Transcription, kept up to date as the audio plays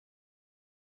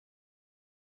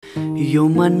यो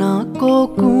मनको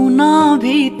कुना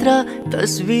भित्र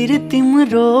तस्बिर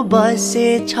तिम्रो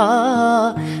बसेछ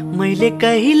मैले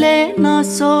कहिले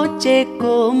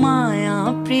नसोचेको माया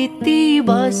प्रीति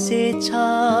बसेछ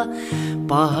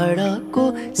पहाडको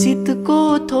शीतको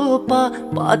थोपा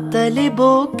पातले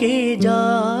बोके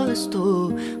जस्तो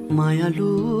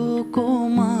मायालुको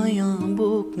माया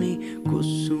बोक्ने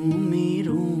कुसुमे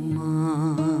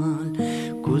रुमाल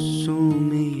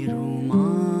कुसुमे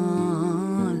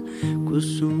रुमाल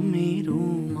कुसुमे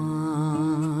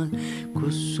रुमाल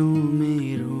कुसुमे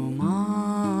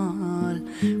रुमाल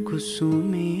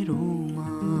कुसुमे रुमाल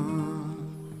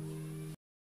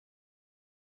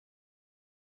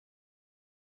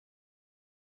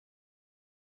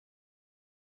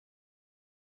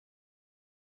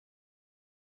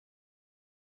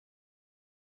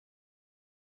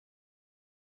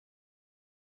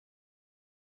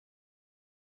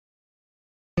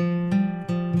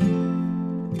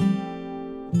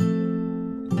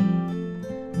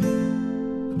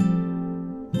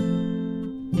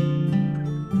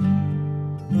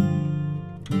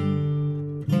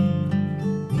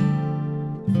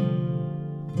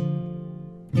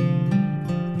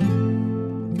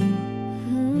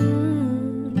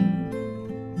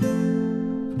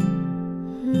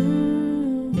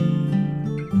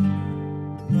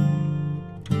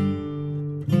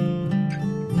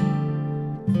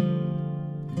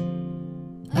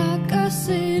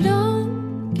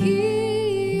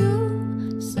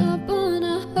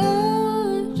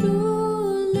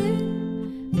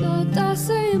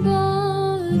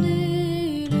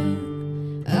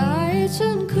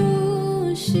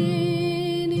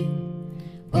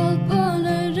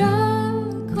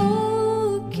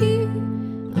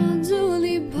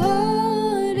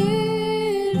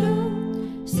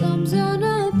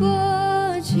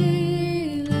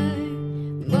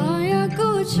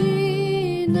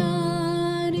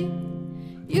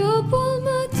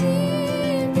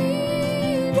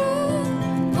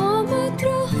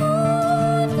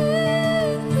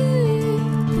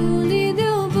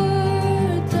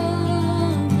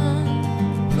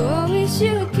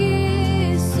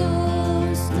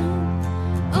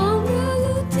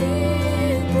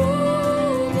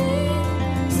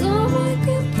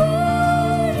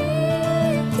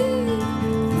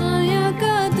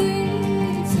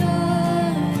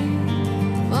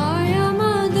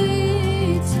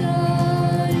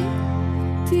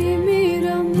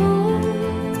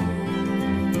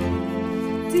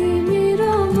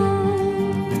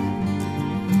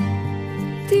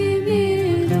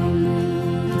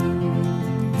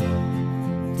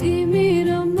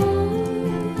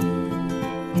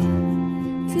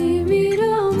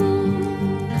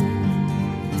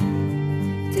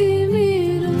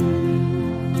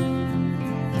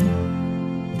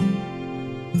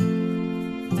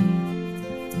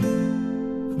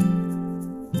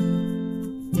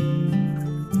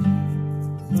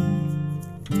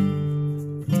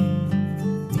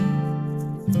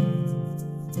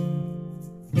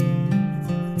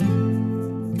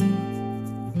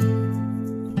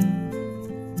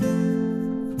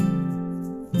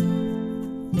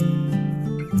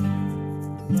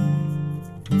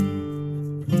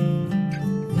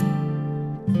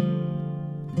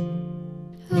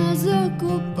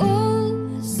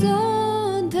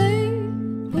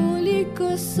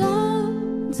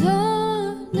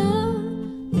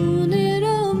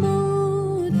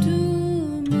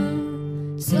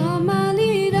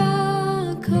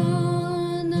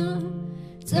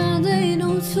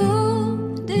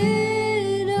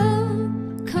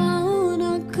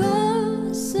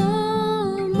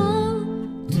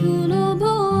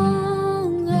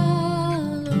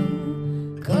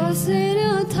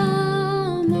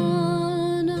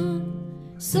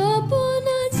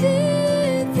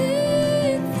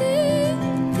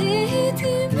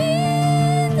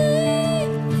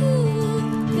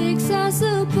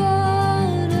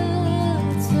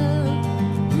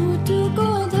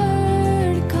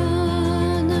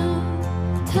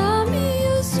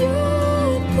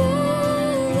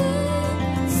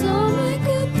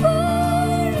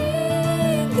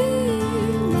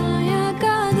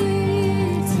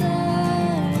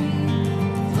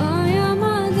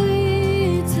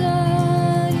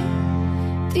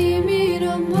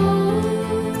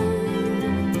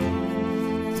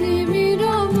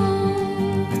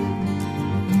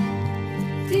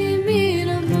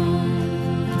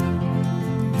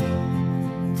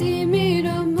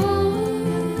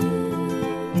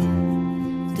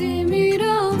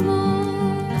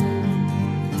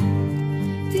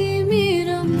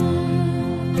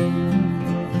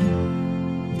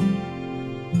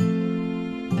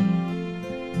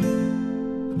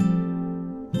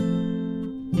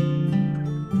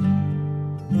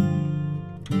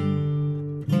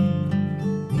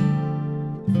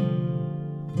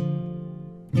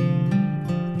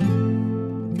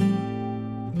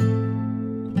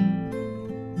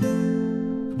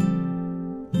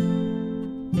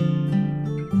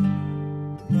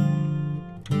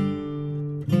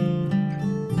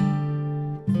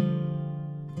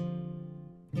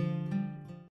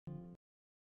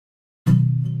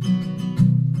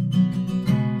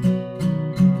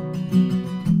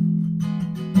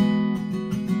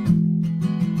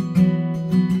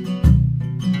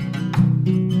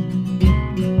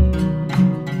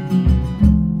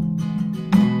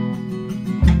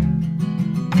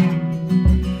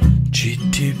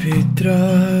भित्र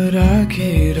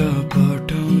राखेर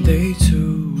पठाउँदैछु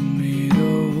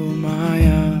मेरो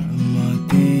माया म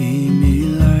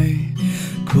तिमीलाई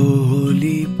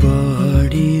खोली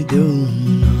पढिदेऊ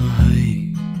न है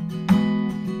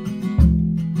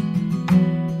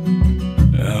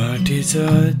आँटी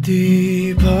जति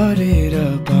भरेर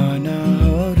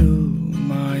पानाहरू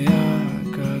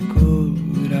मायाका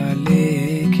कुरा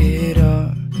लेखेर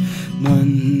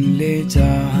मनले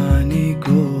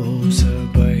चाहनेको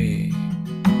सबै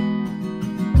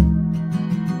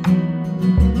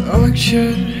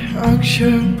अक्षर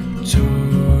अक्षर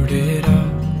जोडेर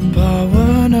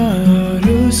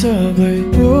भावनाहरू सबै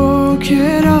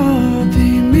पोखेर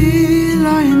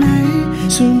तिमीलाई नै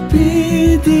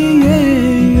सुम्पिदिए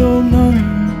यो मन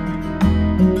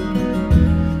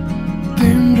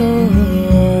तिम्रो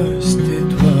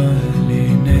अस्तित्वले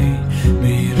नै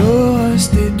मेरो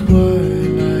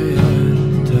अस्तित्वलाई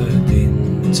अन्त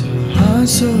दिन्छ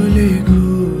हाँसोले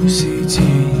खुसी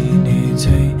चिने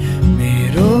झै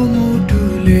मेरो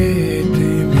मुटुले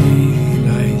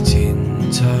तिमीलाई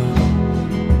चिन्छ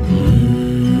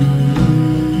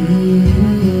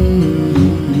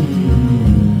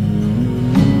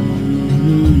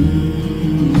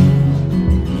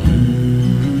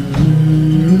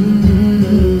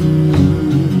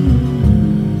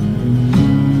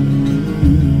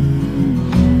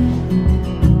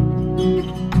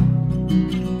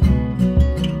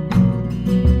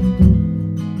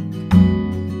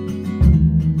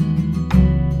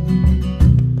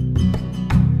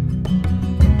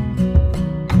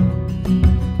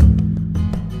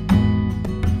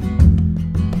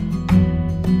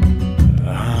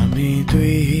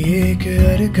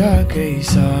अर्काकै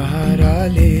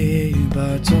सहाराले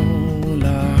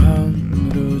बाँचौँला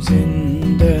हाम्रो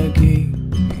जिन्दगी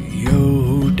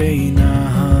एउटै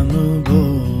नाम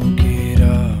बोकेर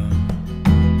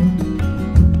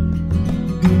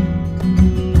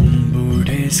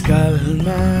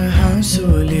बुढेसकालमा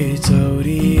हाँसोले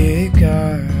चौरिएका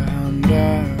हाम्रा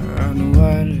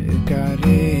अनुहारका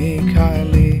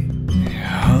रेखाले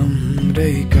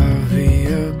हाम्रै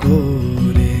काव्य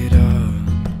गोरेर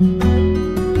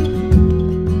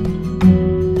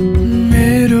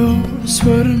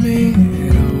स्वर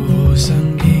मेरो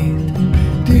सङ्गीत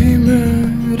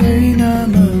तिम्रै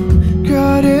नाम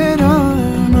गरेर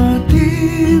म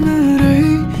तिम्रै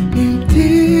निम्ति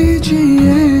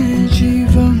जिए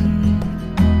जीवन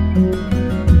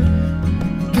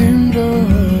तिम्रो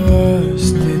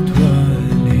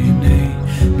अस्तित्वले नै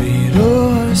मेरो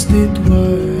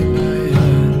अस्तित्वलाई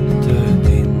अन्त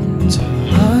दिन्छ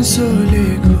हाँसोले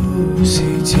खुसी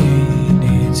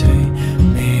चिने झै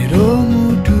मेरो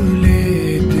मुटुले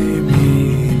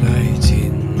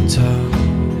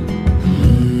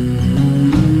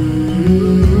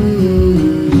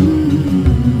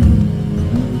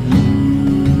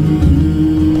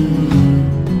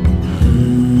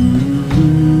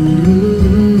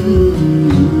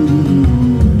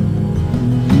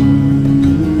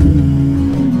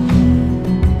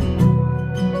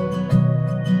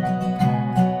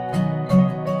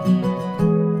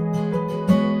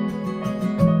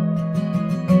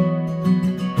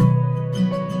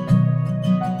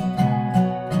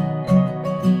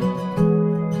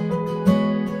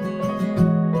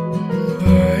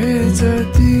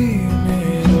जति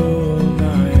मेरो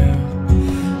माया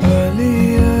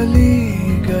अलिअलि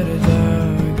गर्दा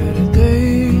गर्दै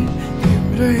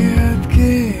तिम्रै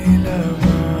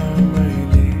हातखेलामा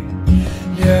मैले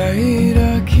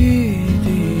ल्याइराखिदिए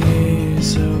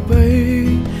सबै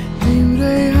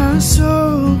तिम्रै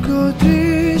हाँसोको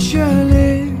दृश्यले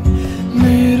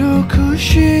मेरो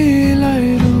खुसीलाई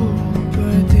रूप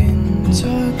दिन्छ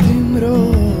तिम्रो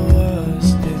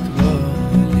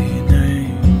अस्तित्वले नै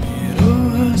मेरो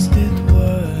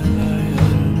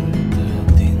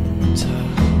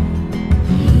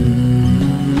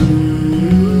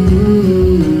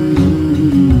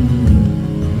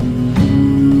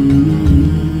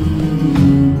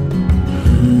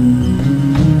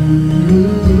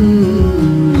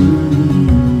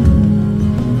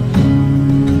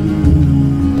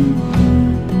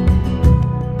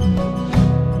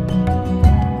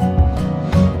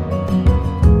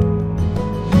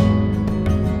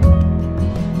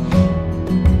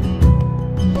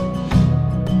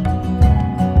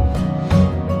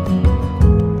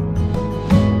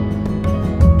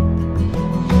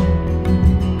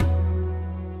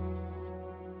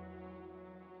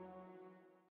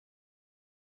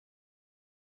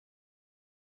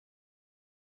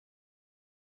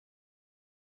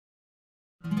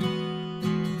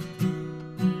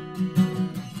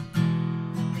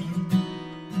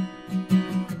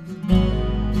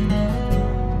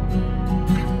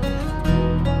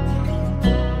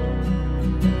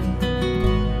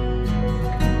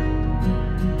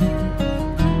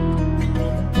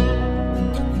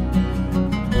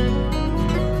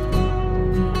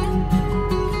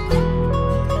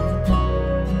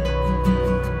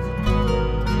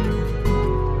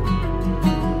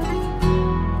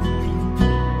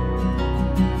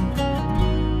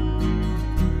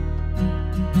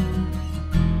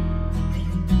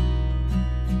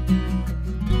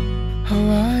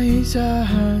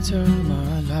जहाज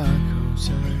लाखौं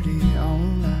सरी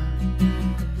आउला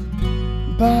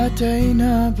बाटै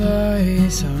नभए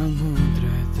समुद्र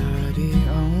तरी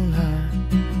आउला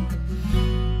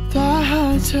थाहा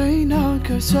छैन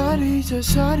कसरी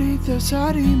जसरी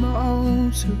तसरी म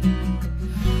आउँछु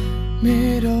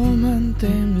मेरो मन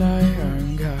तिमीलाई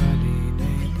अँगाली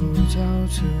नै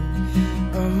बुझाउँछु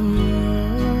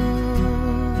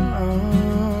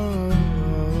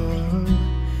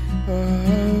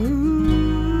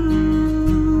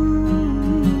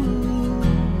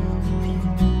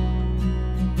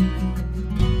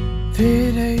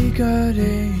धेरै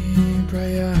गरे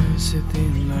प्रयास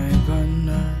तिमीलाई भन्न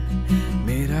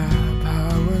मेरा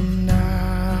भावना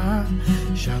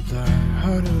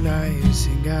शब्दहरूलाई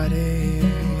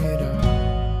सिँगारेर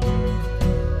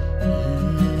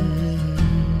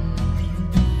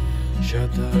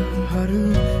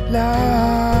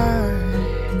शब्दहरूलाई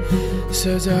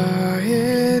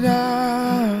सजाएर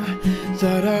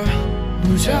तर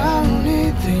बुझाउने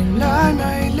तिमीलाई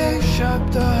मैले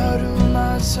शब्दहरूमा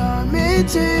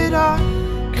समेटेर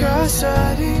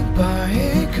कसरी पाए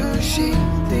खुसी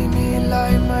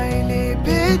तिमीलाई मैले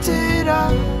भेटेर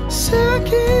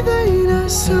सकिँदैन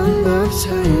सम्भव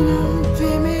छैन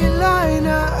तिमीलाई न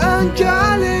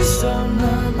अँगालेसम्म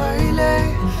मैले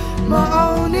म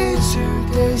आउने छु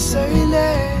त्यसैले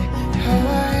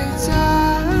हवाई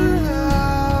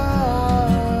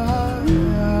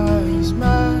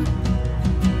जहाजमा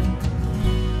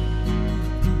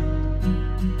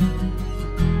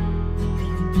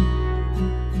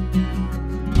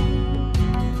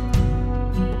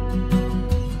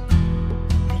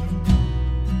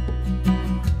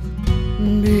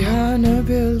बिहान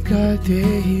बेलुका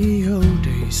त्यही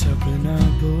एउटै सपना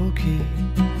बोकी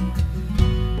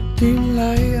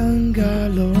तिमीलाई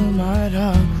अँगालोमा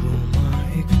राखुमा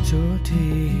एकचोटि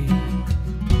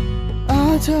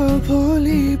आज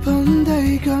भोलि भन्दै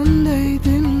गन्दै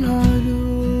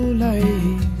दिनहरूलाई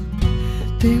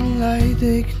तिमीलाई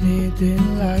देख्ने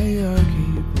दिनलाई अघि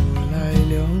बोलाइ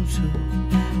ल्याउँछु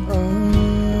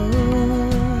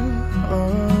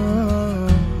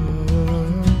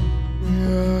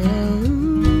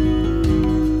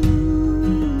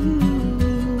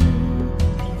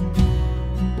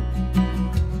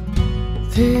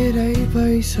धेरै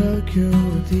भइसक्यो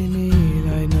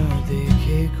तिमीलाई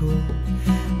नदेखेको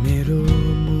मेरो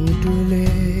मुटुले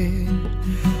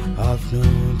आफ्नो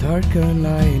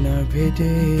धड्कनलाई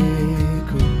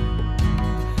नभेटेको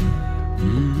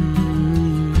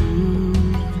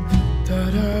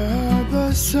तर अब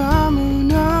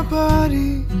सामुना परी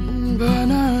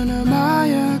भन न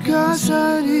माया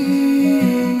कसरी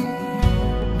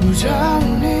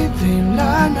बुझाउने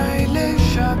तिमीलाई मैले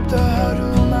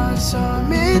शब्दहरूमा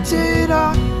समेटेर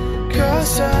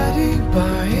कसरी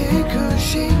पाए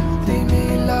खुसी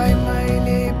तिमीलाई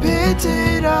मैले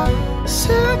भेटेर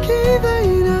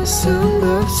सकिँदैन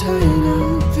सम्भव छैन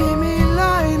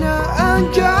तिमीलाई न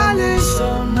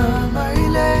अँगालेसम्म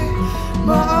मैले म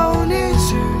आउने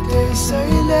छु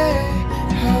त्यसैले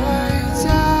हवाई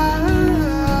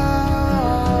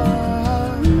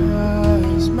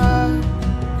जहाजमा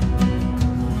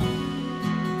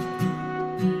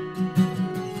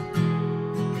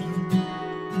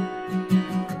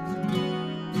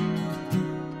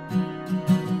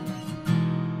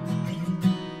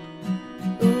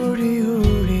उडी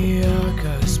उडी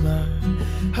आकाशमा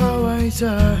हवाई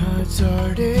जहाज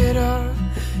चढेर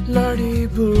लडी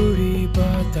बुढी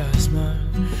बतासमा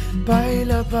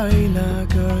पाइला पाइला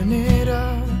गनेर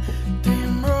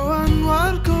तिम्रो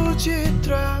अनुहारको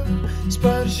चित्र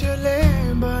स्पर्शले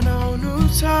बनाउनु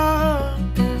छ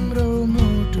तिम्रो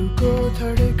मुटुको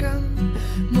धड्कन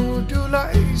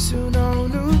मुटुलाई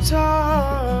सुनाउनु छ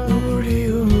उडी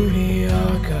उडी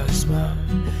आकाशमा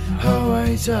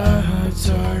हवाई जहाज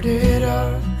चढेर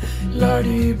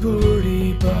लडी बुढी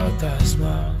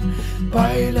बतासमा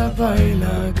पाइला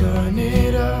पाइला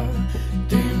गनेर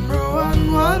तिम्रो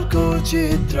अनुहारको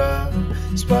चित्र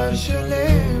स्पर्शले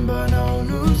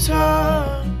बनाउनु छ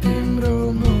तिम्रो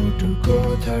मुटुको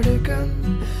धड्कन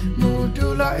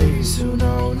मुटुलाई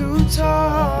सुनाउनु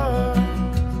छ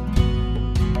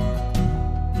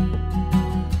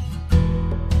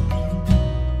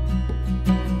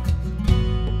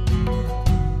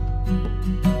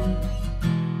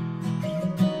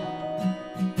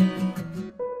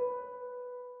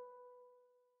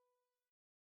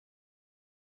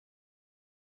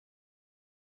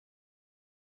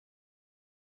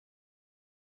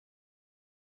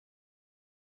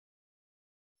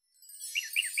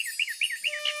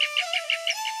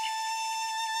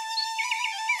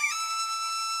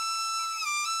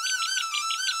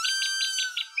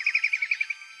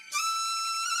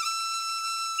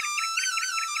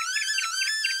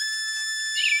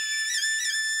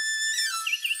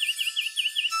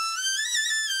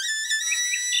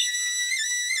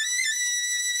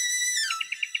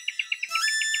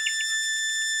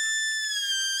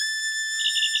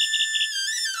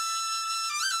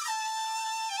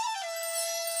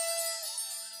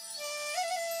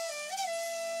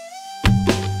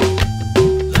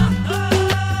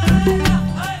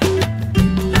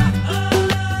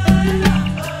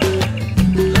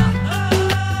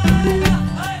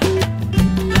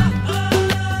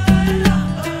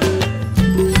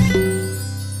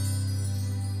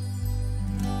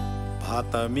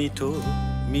मिठो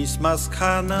मिसमास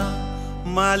खाना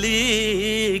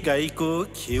माली गाईको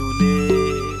खिउले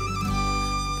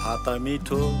भात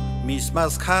मिठो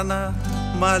मिसमास खाना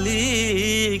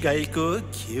माली गाईको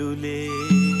खिउले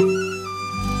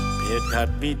भेटघाट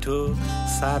मिठो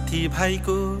साथी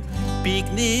भाइको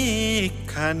पिकनिक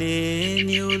खाने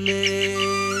न्युले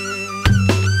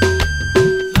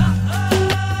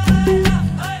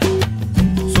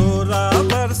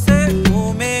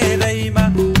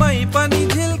पनि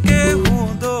झिल्के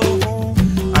हुँदो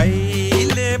हुँ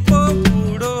अहिले पो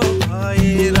बुढो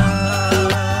भएर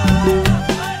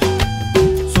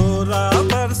 16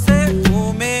 वर्षे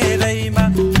उमेरैमा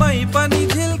मै पनि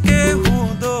झिल्के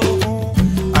हुँदो हुँ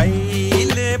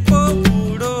अहिले पो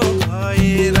बुढो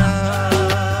भएर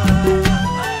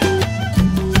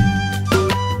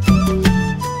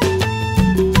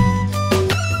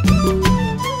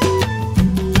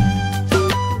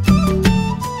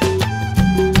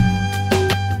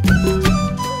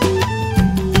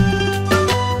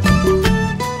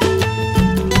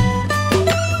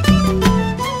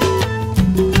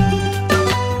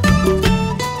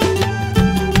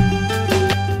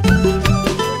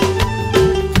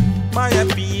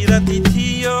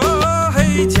थियो है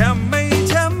झ्याम्मै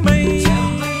झ्याम्मै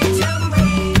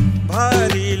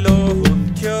भरिलो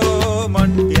हुन्थ्यो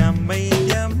मन ड्याम्मै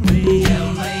ड्याम्मै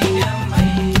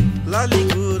लाली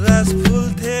गुराँस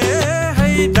फुल्थे है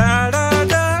डाँडा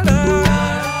डाँडा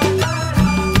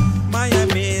माया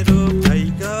मेरो भइ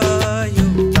गयो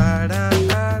टाढा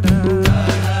टाढा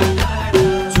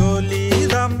चोली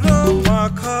राम्रो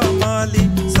मखमली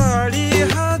साडी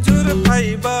हजुर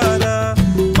भाइबाट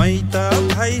मै त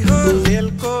भाइ हो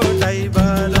रेलको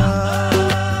ड्राइभर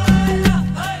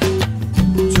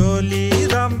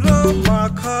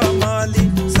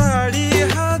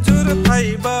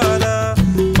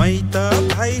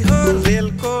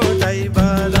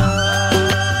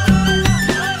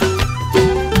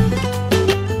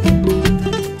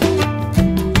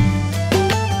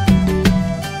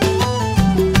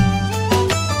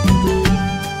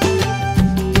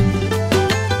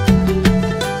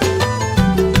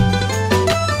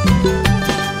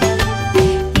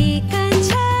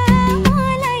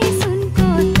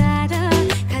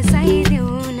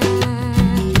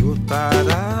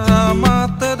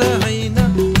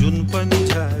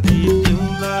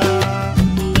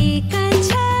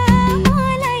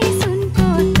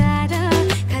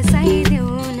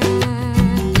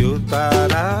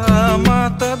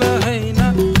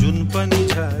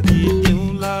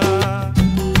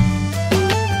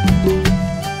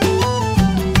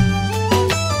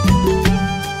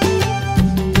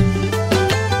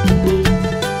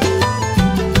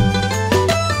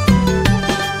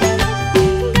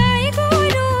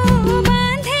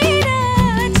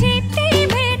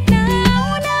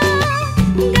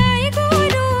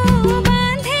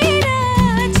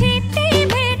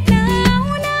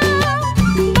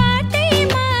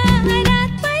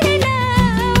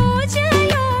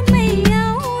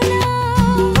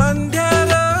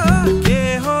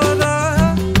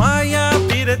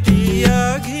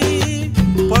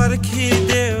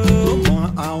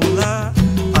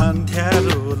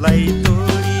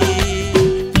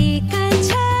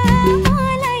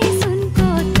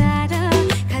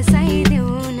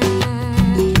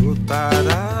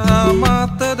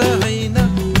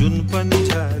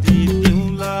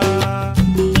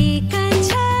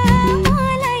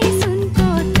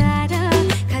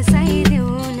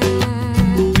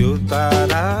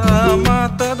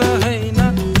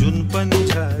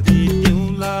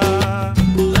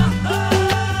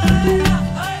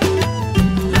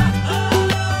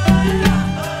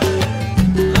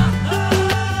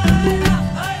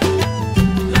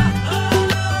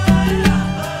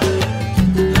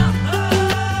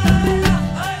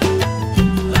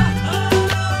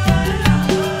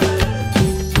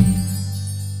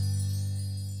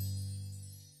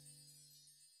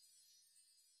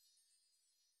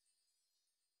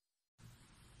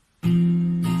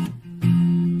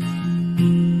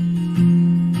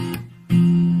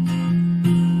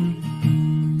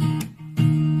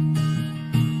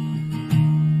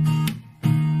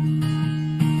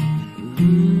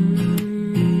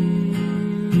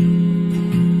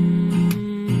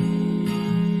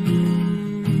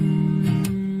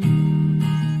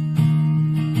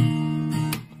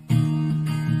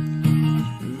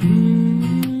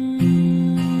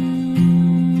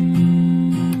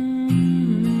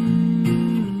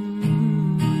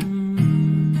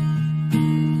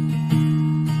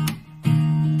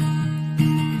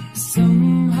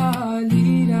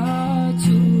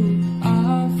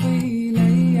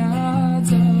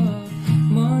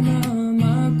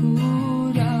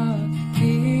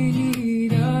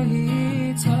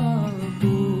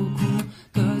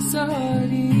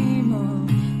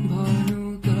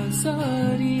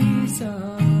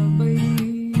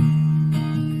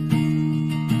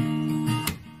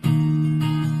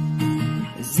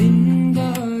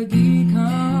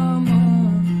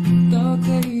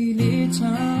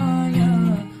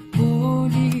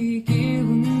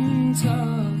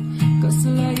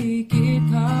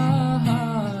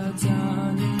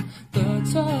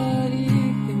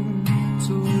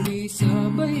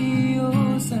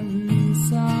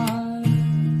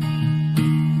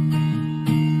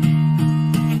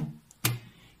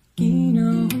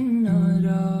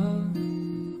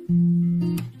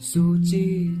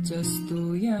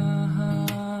यहाँ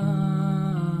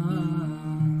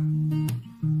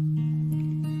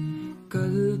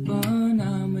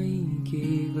कल्पनामै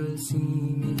केवल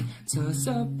सीमित छ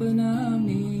सपना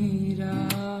मेरा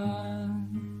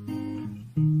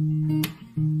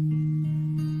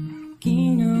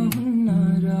किन हुन्न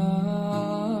र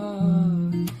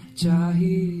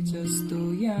चाहे जस्तो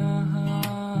यहाँ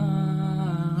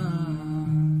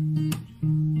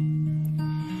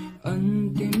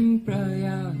अन्तिम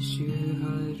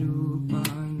प्रयासहरू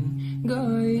पनि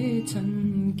गएछन्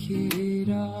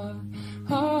खेर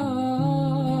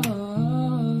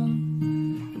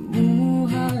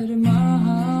मुहारमा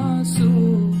हाँसो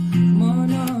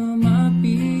मनमा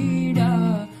पीडा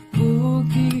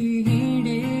बोकी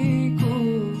हिँडेको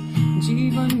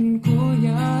जीवनको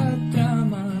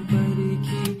यात्रामा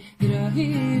पर्खिरहेछु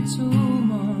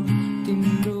म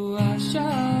तिम्रो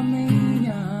आशामै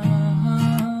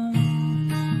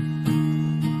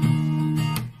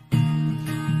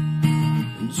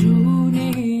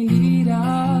जुनेली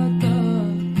रात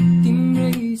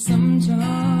तिम्रै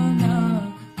सम्झना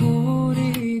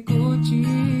कोरेको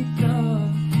चित्र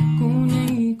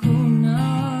कुनै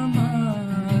कुनामा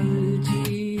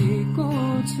अल्झिएको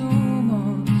छु म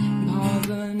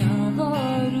भावनाहरूमा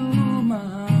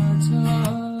छ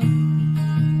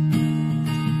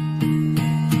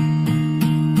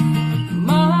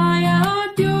माया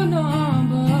त्यो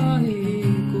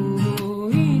नभएको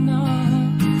होइन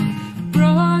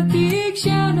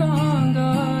प्रतीक्षा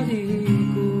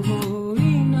नगरेको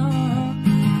होइन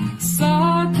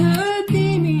साथ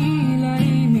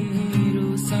तिमीलाई मेरो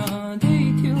सधैँ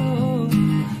थियो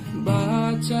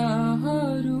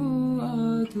बाचाहरू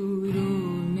अधुरो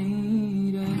नै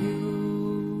रह्यो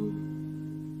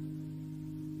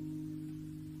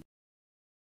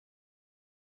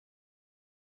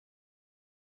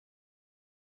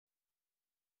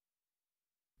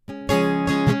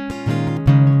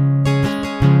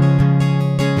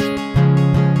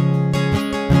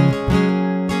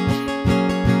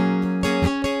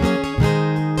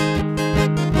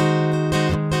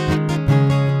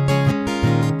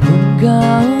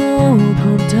गाउँ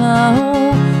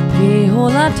गुन्ठाउँ के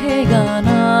होला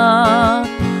ठेगाना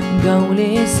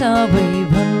गाउँले सबै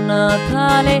भन्न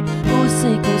थाले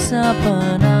उसैको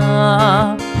सपना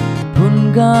कुन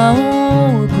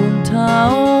गाउँ कुन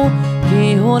ठाउँ के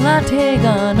होला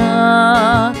ठेगाना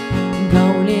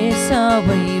गाउँले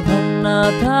सबै भन्न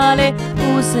थाले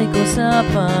उसैको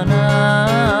सपना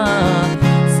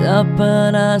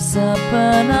सपना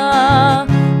सपना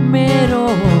मेरो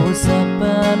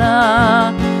सपना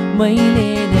मैले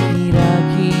नै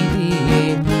राखिदिए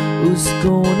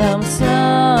उसको नाम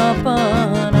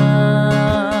सपना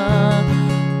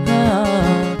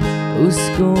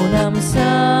उसको नाम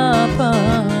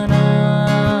सपना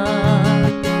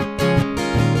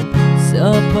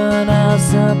सपना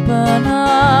सपना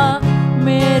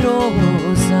मेरो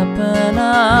सपना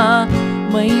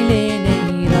मैले नै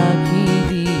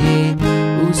राखिदिए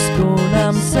उसको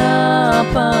नाम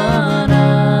सपना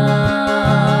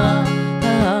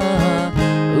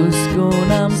उसको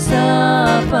नाम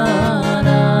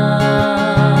सपना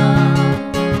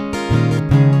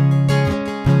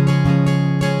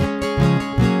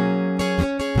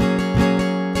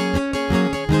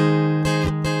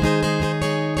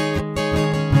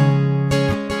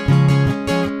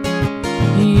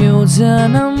यो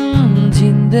जन्म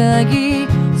जिन्दगी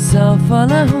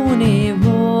सफल हुने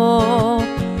भो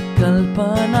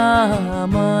कल्पना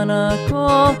मनको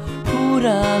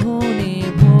पूरा हुने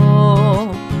भो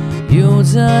यो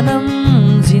जन्म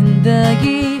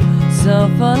जिन्दगी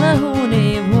सफल हुने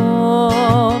भो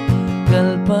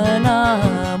कल्पना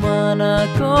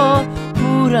मनको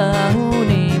पूरा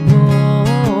हुने भो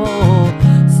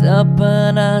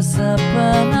सपना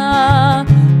सपना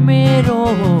मेरो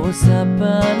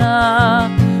सपना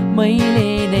मैले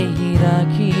नै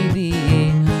राखिदिए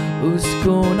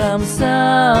उसको नाम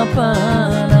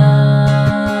सपना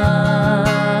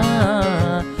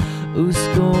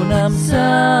उसको नाम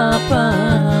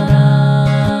सपना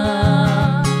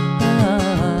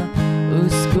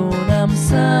उसको नाम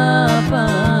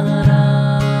सपना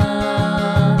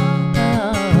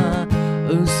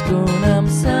उसको नाम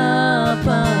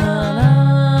सपना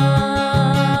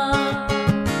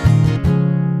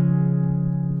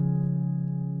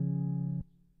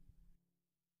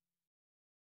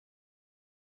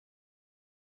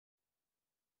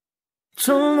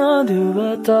चल्न देऊ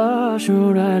बतास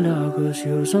उडाइलगोस्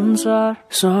यो संसार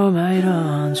समय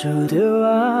रहन्छु त्यो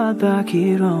हात बाँकी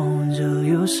रहन्छु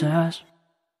यो सास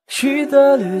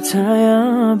शीतल छाया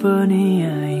पनि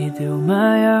आइदेऊ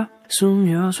माया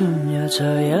शून्य शून्य छ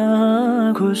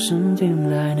यहाँ खोज्छन्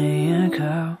तिमीलाई नै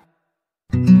आँखा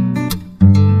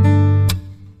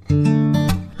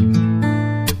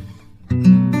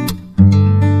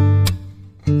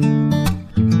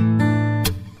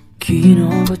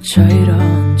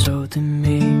छाइरहन्छौ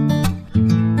तिमी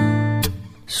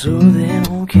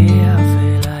सोधेनौ के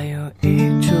आफैलाई यो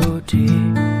एकचोटि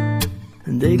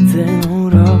देख्दैनौ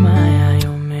र माया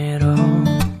यो मेरो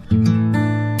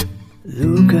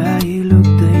लुकाई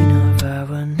लुक्दैन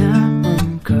भावना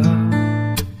मनका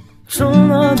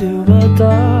सुन्न देऊ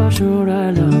बतास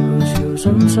उडाइलोस् यो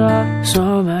संसार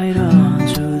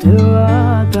समाइरहन्छु त्यो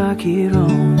बाँकी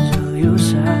रहन्छ यो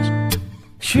सास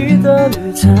शीतल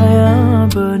छाया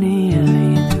पनि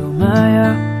आइदेऊ माया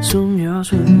सुम्यो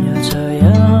शून्य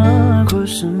छाया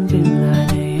खोज्छन् तिमीलाई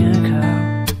नै आँखा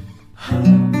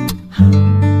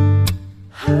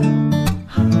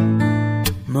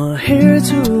म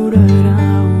हेर्छु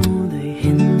डराउँदै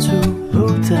हिँड्छु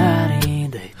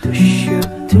उतारिँदै दृश्य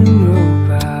तिम्रो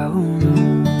पाउनु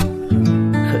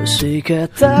खसेका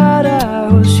तारा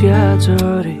होस् या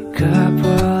झरेका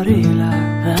परिला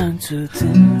आउँछु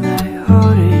तिमीलाई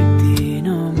हरेक दिन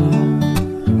म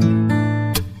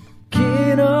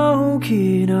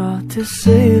किन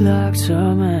त्यसै लाग्छ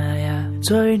माया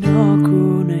छैन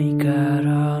कुनै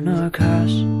कारण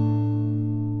खास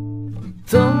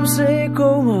तम्सेको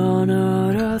मन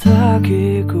र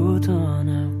थाकेको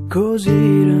तनाव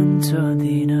खोजिरहन्छ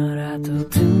दिन रातो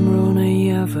तिम्रो नै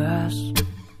आवाज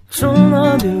सुन्न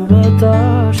देऊ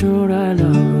बतास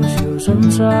उडाइलोस् यो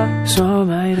संसार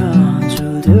समाइरहन्छु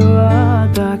त्यो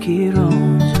बाँकी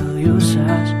रहन्छ यो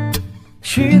सास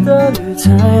शीतल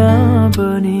छाया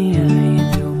पनि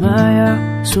आइदेऊ माया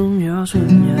सुम्यो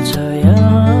शून्य छाया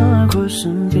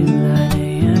खोज्छन् तिमीलाई नै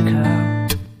आँखा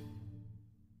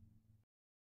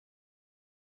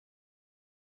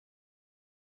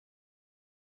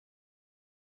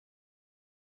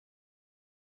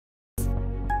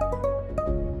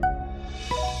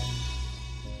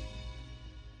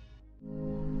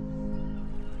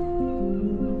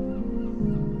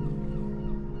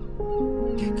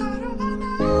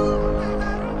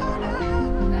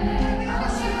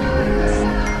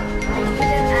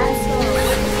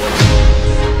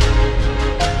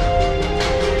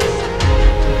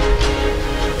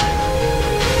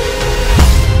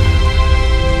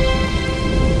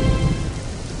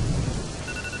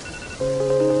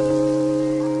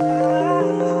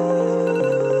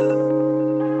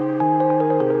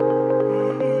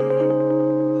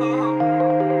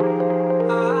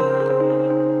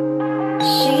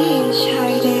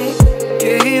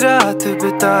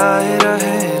बिताएर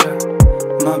हेर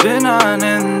म बिना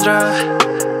निन्द्रा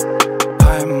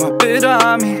भए म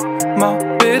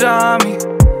बिरामी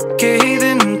केही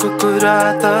दिनको कुरा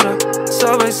तर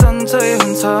सबै सन्चै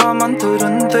हुन्छ मन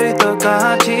तुरुन्तै त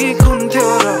काटी खुन्थ्यो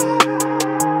र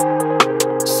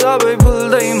सबै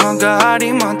भुल्दै म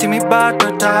गाडीमा तिमीबाट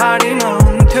टाढी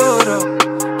नहुन्थ्यो र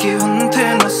के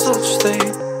हुन्थेन सोच्दै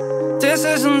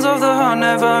Decisions of the heart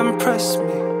never impress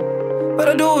me But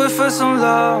I do it for some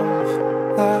love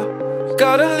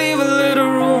Gotta leave a little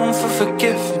room for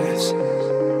forgiveness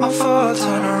My fault,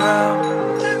 turn around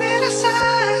Let me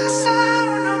decide,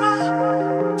 no more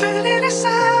Let me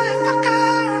decide,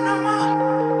 no more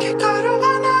Que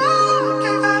carubana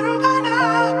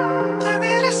Let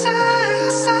me decide,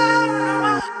 no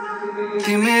more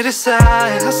Let me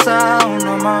decide,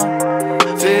 no more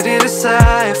Let me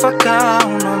decide,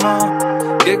 no more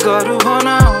Que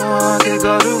carubana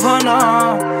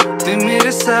तिमी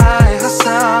रिसाए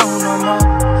हँसाउन म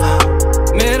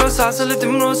मेरो सासले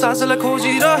तिम्रो सासलाई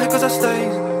खोजिरहेको जस्तै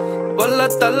बल्ल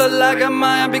तल्ल लाग्यो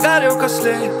माया बिगार्यो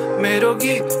कसले मेरो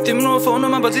गीत तिम्रो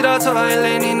फोनमा बजिरहेछ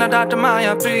अहिले नि नडाट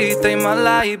माया प्रीतै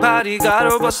मलाई भारी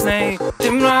गाह्रो बस्ने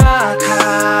तिम्रो आँखा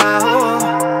हो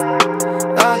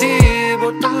आधी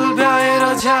बोतल भ्याएर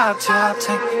झ्याप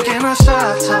चाहिँ के नशा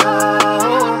छ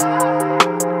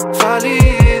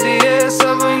फालिदिए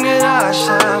सबै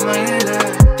निराशा मैले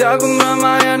त्यागुमा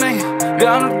माया नै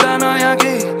बिहान उठ्दा नयाँ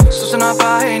केही सूचना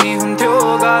पाए नि हुन्थ्यो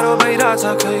गाह्रो भइरहेछ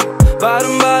खै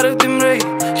बारम्बार तिम्रै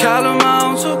ख्यालमा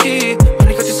आउँछु कि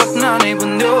अलिकति सपना नै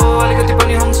बुन्दियो अलिकति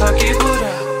पनि हुन्छ कि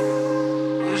पुरा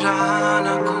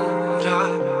पुरानो कुरा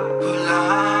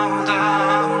भुलाउँदा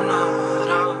हुन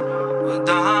र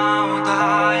उदाउँदा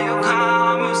यो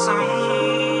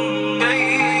घामसँगै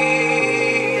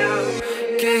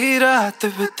केही रात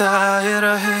बिताएर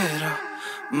हेर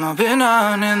म बिना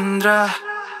निन्द्रा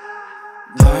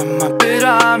भए म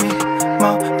बिरामी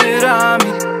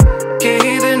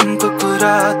केही दिनको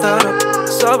कुरा तर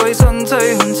सबै सन्चै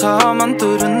हुन्छ मन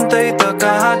तुरुन्तै त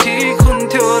काटी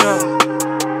खुन्थ्यो र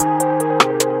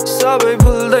सबै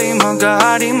भुल्दै म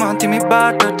गाडीमा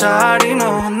तिमीबाट टाढी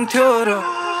नहुन्थ्यो र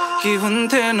के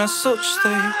हुन्थेन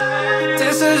सोच्दै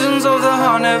Decisions of the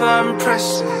heart never impress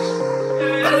me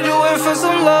But I do it for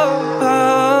some love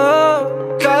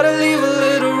Gotta leave a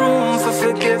little room for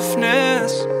forgiveness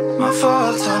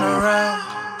fall, turn around.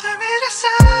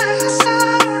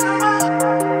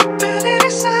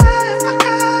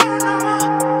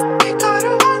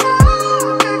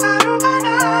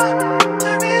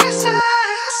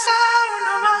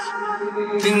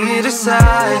 मेरे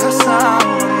साए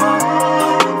हसाउनमा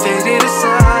तेरे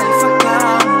साए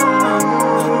फकाउनमा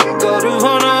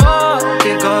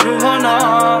के गरु होना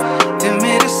तिमी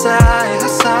मेरे साए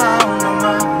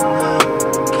हसाउनमा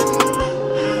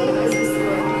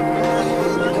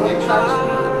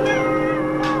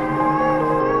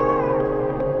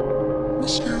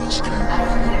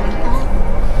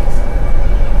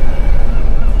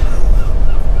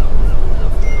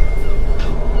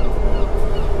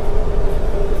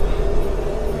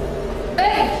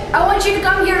I want you to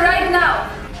come here right now.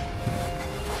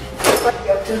 What are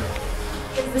you up to?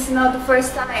 Is this not the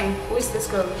first time? Who is this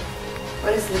girl?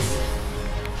 What is this?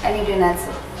 I need an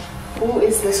answer. Who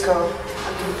is this girl?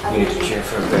 We need to cheer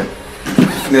for a bit.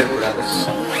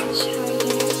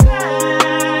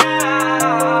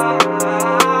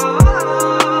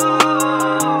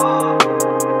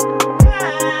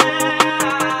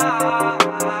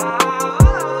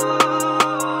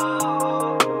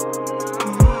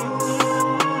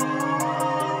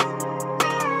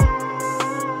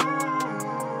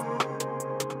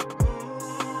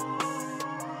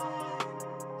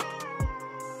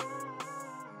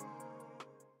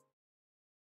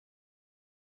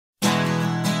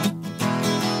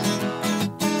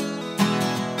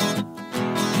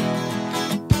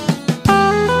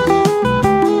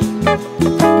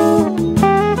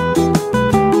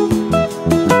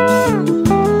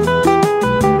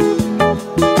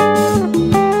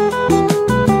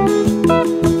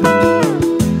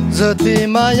 जति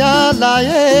माया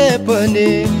लाए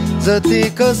पनि जति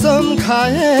कसम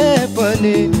खाए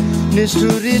पनि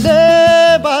निष्ठुरीले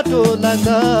बाटो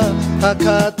लाग्दा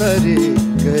आँखा तरी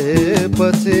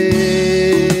गएपछि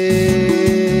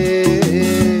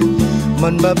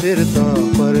मनमा फिर्ता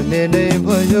पर्ने नै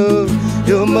भयो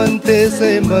यो मन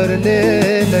त्यसै मर्ने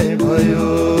नै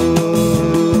भयो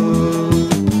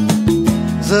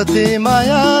जति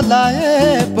माया लाए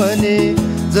पनि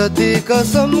जति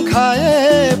कसम खाए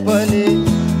पनि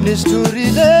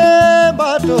निष्ठुरीले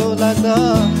बाटो लाग्दा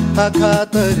आँखा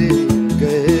तरी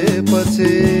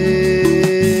गएपछि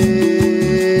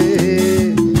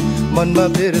मनमा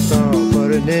फिर्ता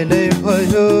पर्ने नै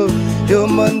भयो यो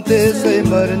मन त्यसै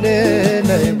मर्ने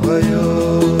नै भयो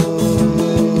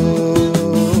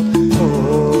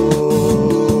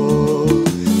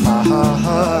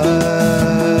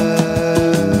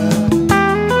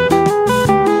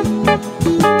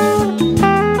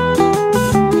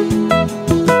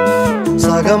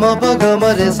Sagama pa gama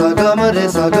re sagama re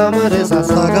sagama re sa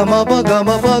sagama pa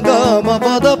gama pa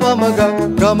da pa ma ga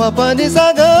gama pa ni sa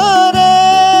ga re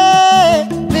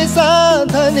ni sa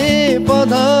dha ni pa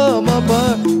da ma pa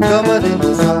gama re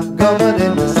ni sa gama re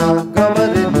ni sa gama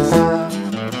re ni sa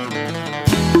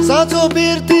साँचो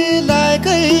बिर्ती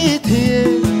लाएकै थिए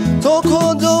चोखो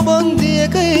जौवन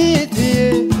दिएकै थिए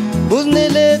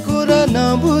बुझ्नेले कुरा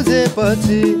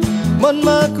नबुझेपछि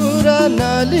मनमा कुरा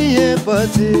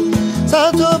नलिएपछि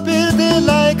साँचो बिर्ती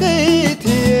लाएकै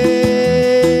थिए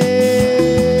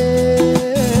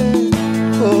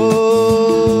ओ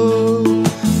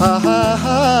आहा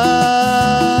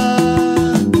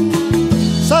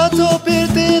साँचो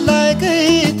बिर्ती लाएकै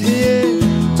थिए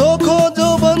चोखो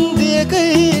जौवन दिएकै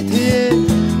थिए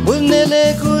बुझ्नेले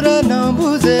कुरा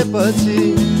नबुझेपछि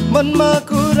मनमा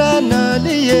कुरा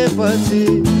नलिएपछि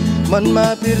मनमा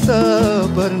फिर्ता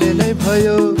पर्ने नै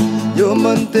भयो यो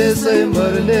मन त्यसै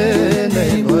मर्ने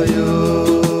नै भयो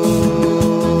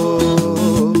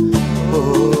ओ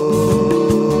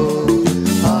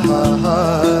आहा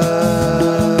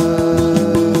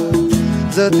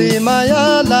जति माया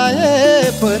लाए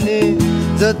पनि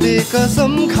जति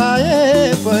कसम खाए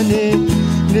पनि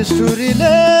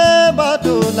निष्ठुरीले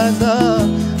बाटो लाग्दा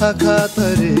आँखा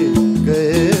तरी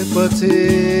गएपछि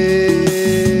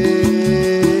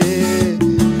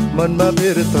मनमा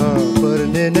फिर्ता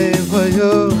पर्ने नै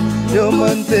भयो यो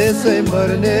मन त्यसै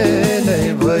मर्ने नै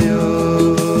भयो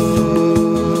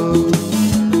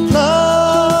ला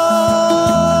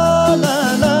ला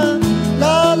ला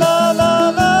ला ला ला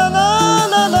ला ला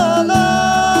ला ला ला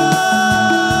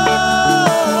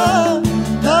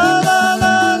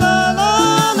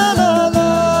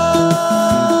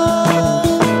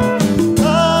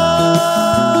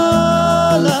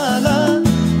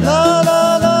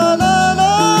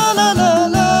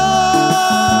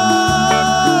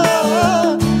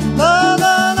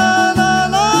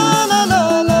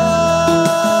la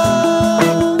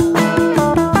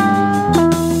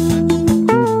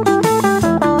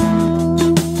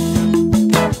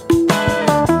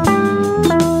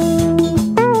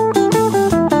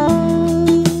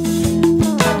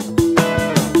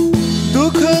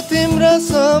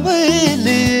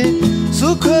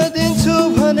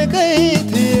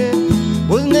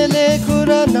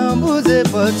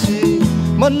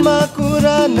मनमा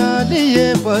कुरा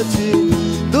नलिएपछि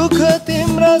दुःख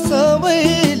तिम्रा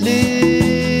सबैले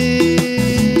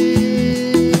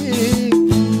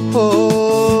हो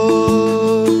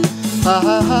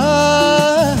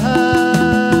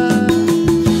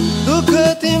दुःख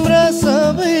तिम्रा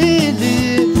सबैले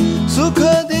सुख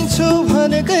दिन्छु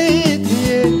भनेकै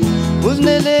थिए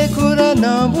बुझ्नेले कुरा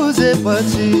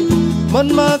नबुझेपछि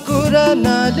मनमा कुरा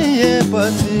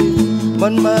नलिएपछि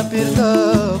मनमा पिर्त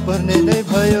पर्ने नै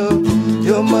भयो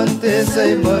यो मन त्यसै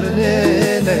मर्ने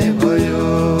नै भयो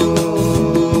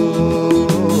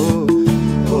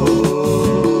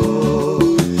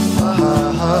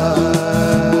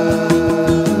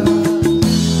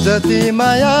जति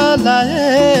माया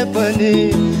लाए पनि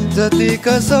जति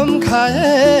कसम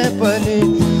खाए पनि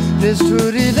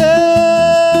निष्ठुरीले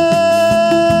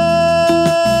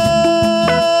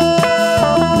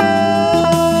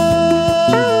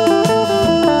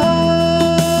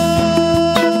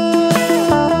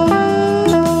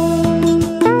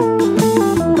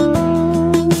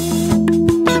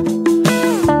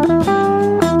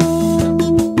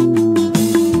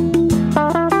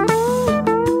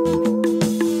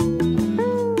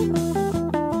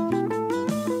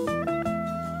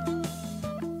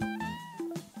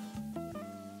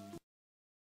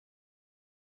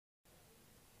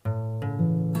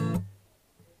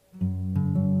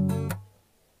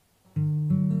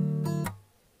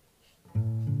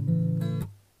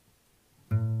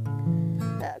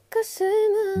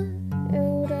आकाशमा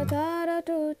एउटा तारा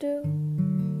टुट्यो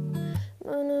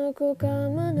मनको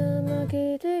कामनामा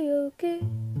खिच्यो कि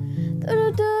तर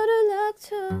डर लाग्छ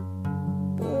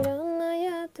पुराना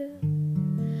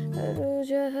यादहरू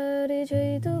जहरी झै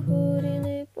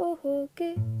दोहोरिने पो हो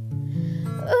कि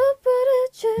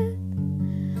अपरिचित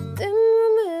तिम्रो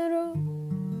मेरो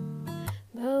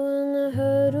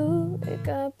भावनाहरू एक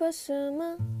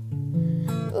आपसमा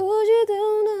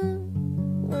बुझिदेऊ न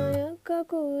मायाका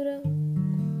कुरा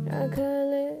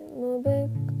आँखाले म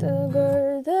व्यक्त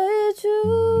गर्दैछु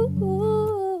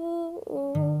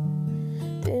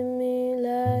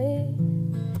तिमीलाई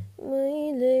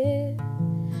मैले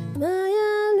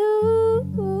मायालु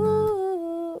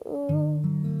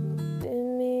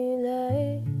तिमीलाई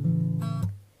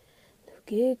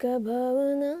लुकेका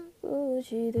भावना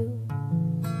बुझिदेऊ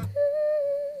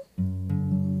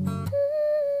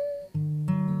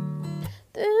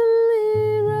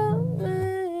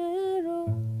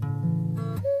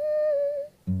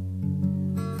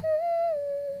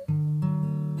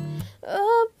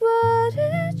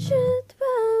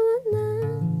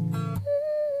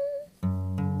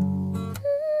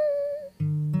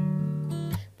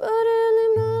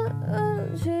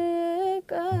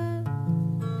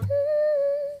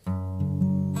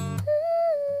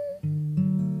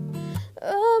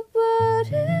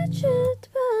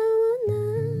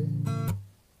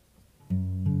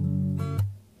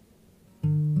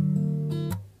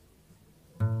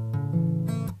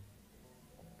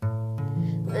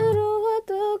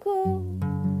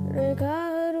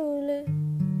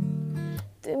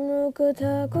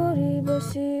कथा कोरी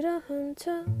बसिरहन्छ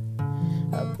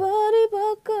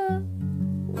अपरिपक्व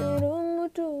मेरो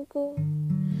मुटुको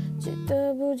चित्त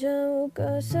बुझाऊ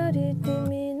कसरी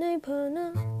तिमी नै भन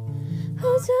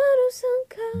हजारौँ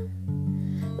शङ्का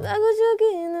लाग्छ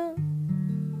किन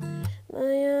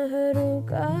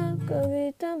मायाहरूका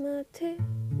कविता माथि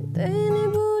त्यही नै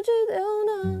बुझिदेऊ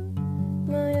न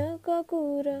मायाका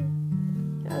कुरा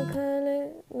आँखाले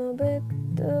म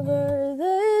व्यक्त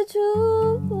गर्दैछु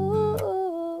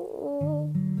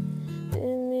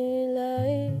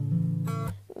तिमीलाई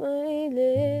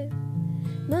मैले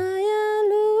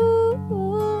मायालु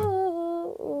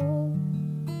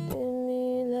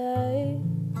तिमीलाई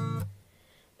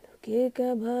लुकेका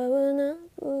भावना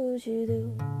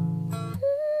बुझिदेऊ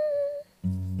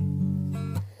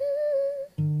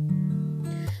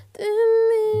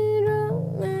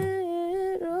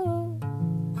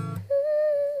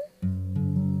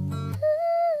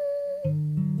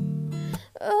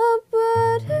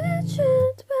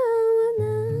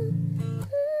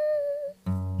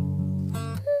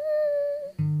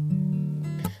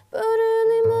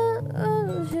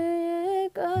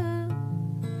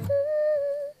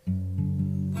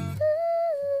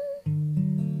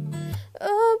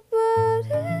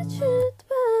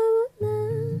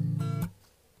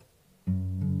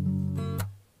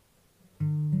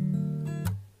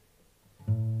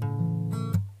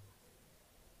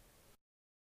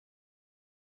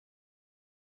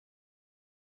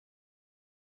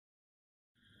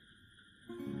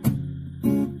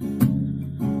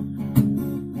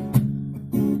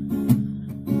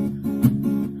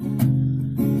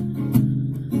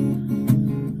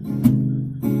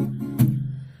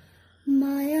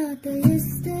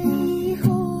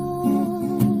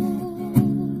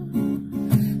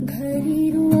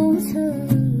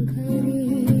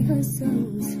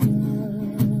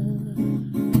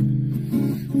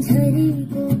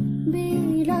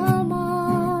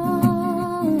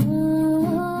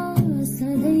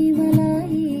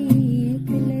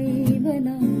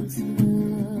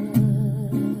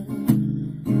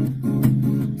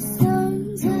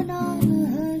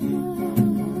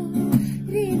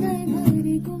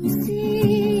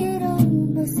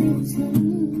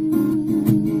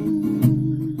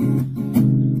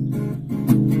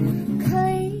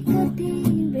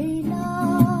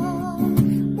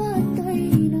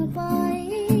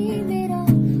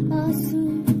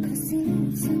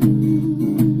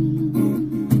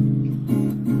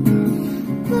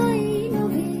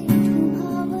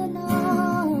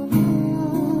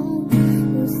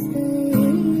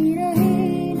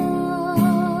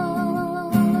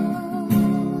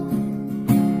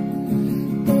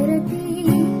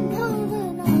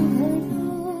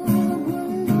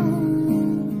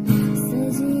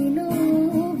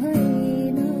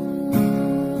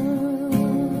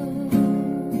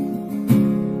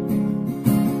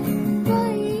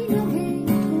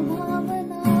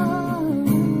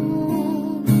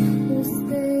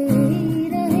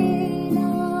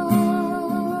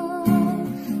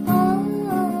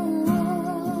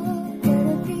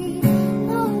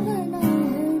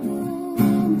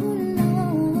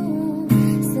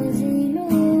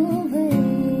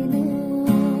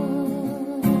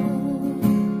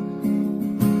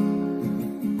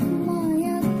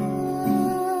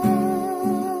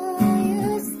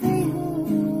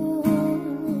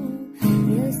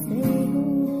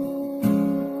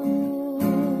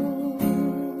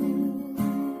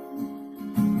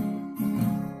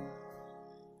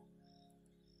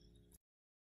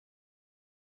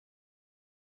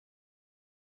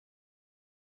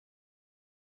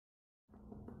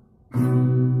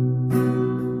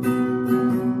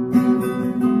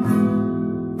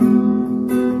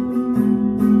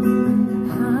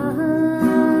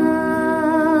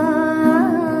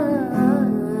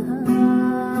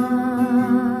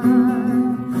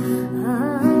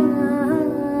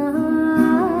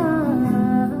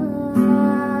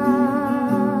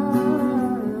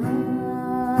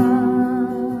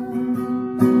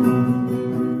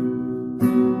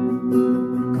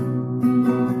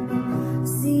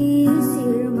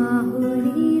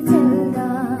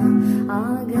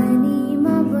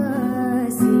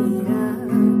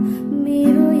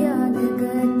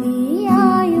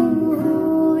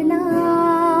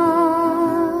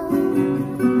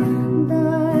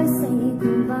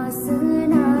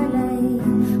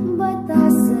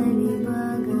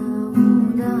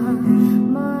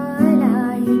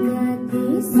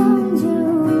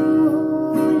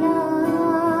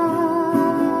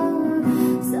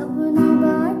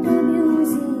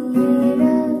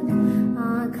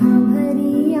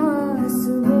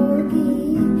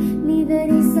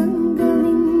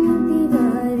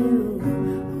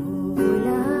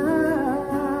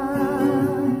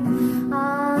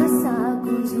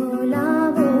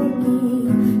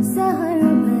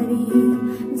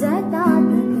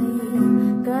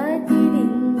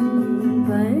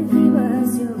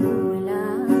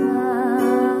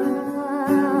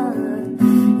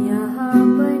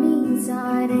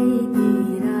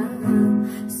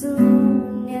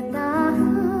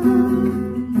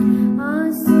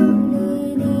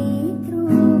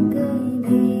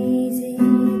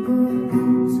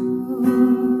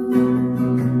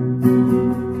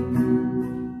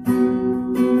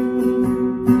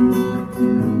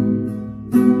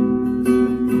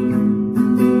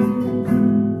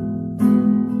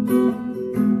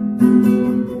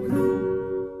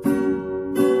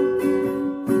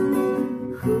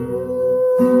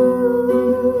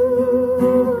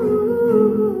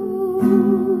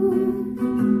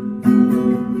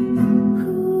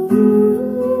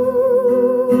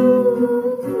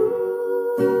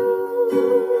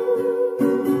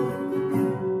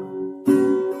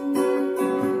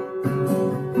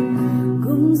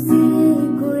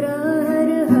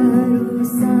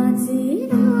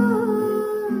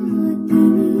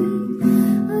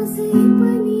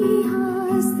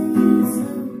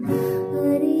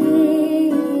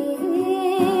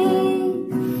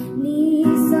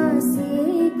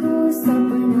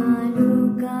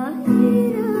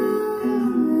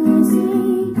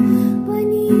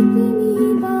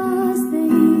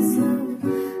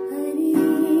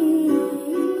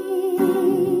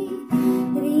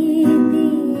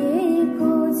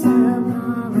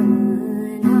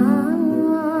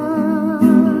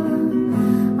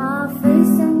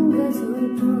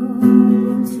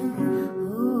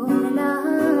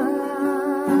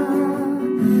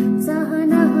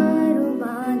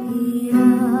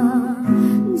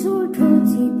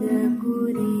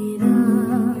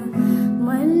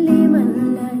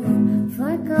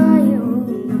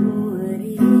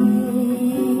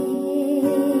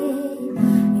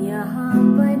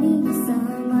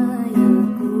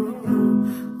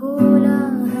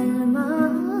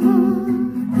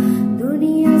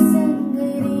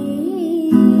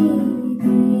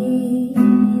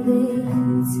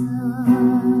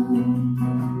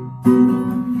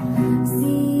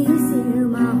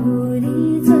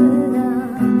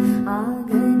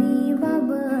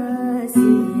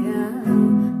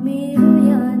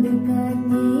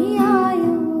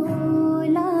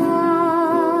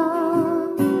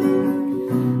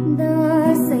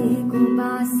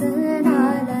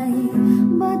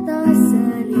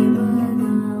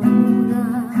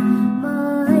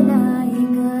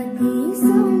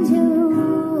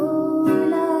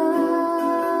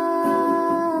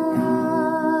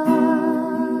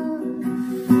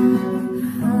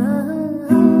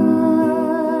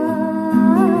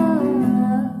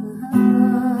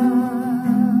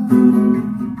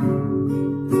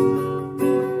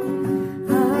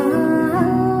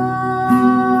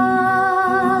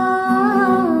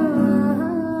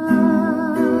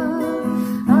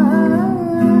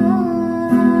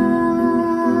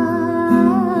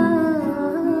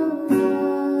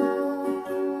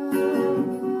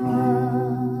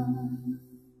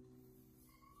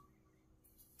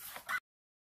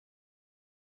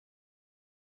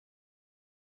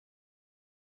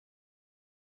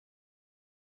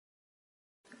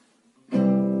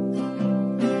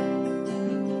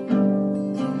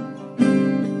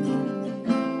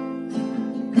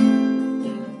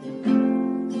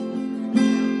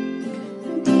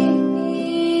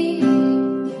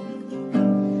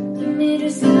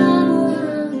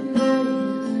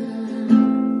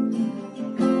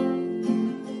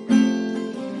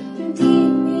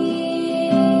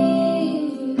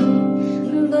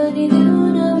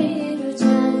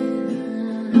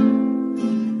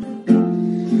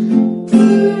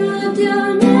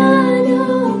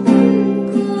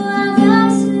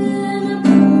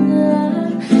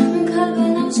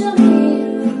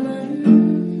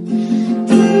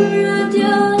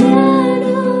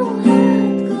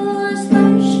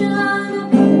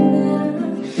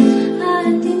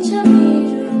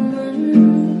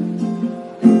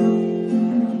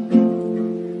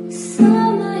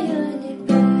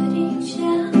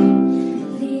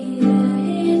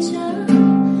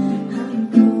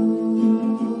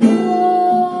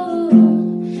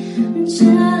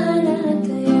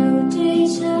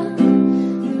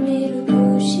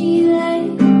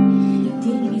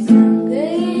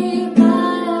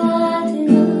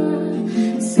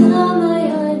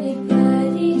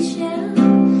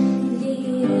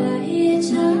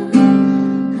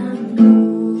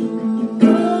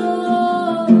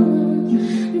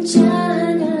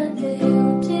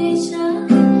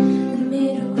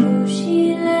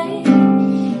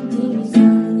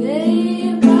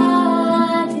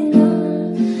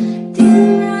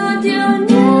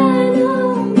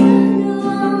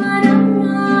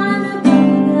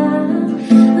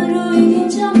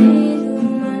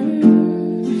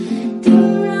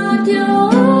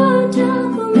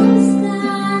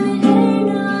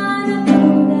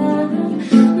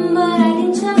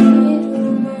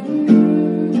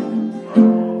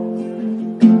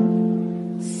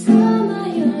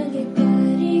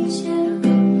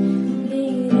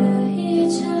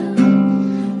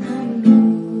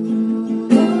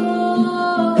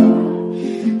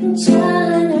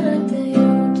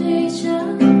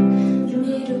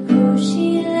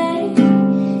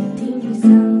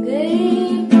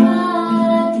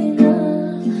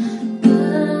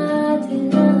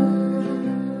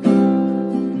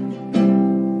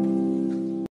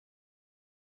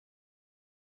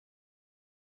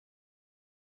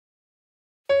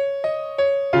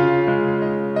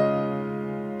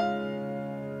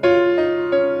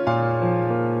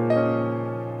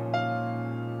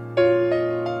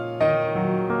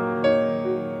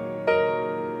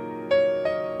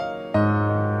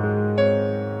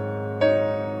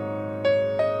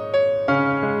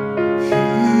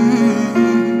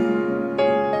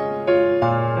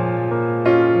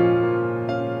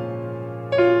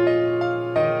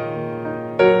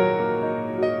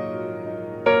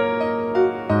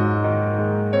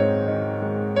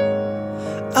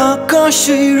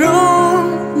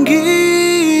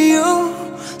रङ्गियो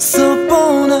सपनाहरूले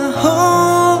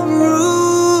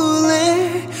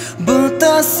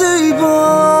बतासै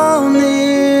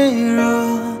बनेर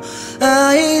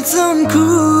आएछन्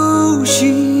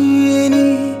खुसी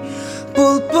नि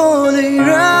पल पलै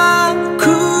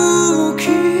राखु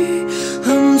कि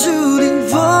अन्जुली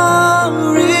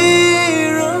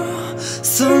भरेर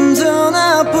सम्झना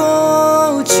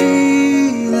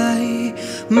पछिलाई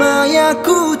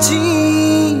मायाको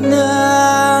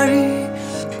चिनारी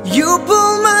यो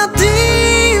पलमा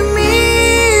तिमी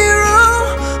र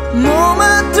म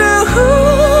मात्र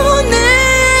हुने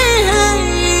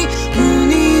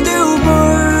हुनिदेऊ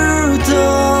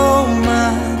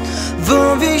वर्तमान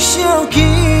भविष्य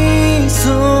के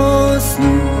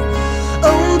सोच्नु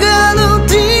अङ्गालो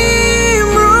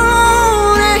तिम्रो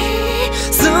नै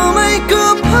समयको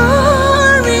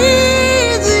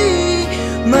परिधि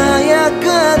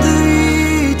मायाका दुई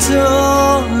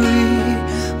चोरी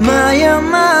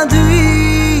मायामा